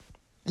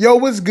Yo,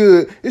 what's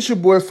good? It's your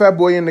boy Fat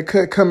Boy in the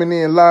cut coming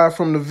in live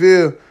from the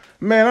Ville.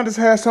 Man, I just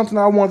had something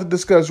I wanted to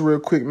discuss real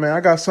quick, man.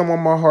 I got something on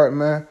my heart,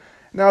 man.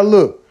 Now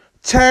look,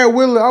 Chad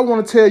Wheeler, I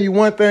want to tell you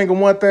one thing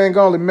and one thing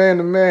only, man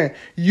to man.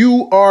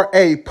 You are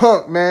a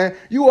punk, man.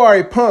 You are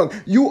a punk.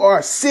 You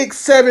are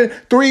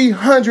 6'7",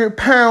 300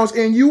 pounds,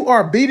 and you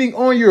are beating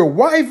on your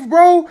wife,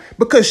 bro,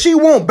 because she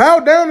won't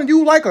bow down to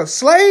you like a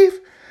slave.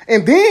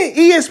 And then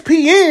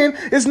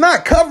ESPN is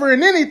not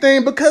covering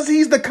anything because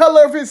he's the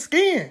color of his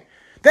skin.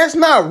 That's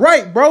not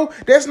right, bro.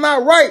 That's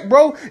not right,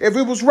 bro. If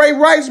it was Ray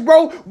Rice,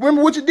 bro,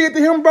 remember what you did to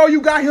him, bro? You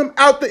got him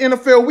out the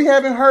NFL. We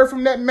haven't heard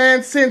from that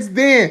man since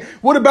then.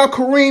 What about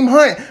Kareem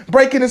Hunt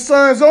breaking his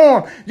son's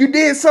arm? You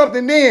did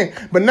something then.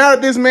 But now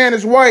that this man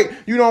is white,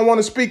 you don't want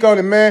to speak on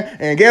it, man.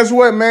 And guess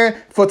what, man?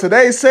 For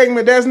today's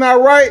segment, that's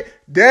not right.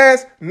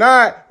 That's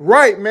not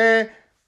right, man.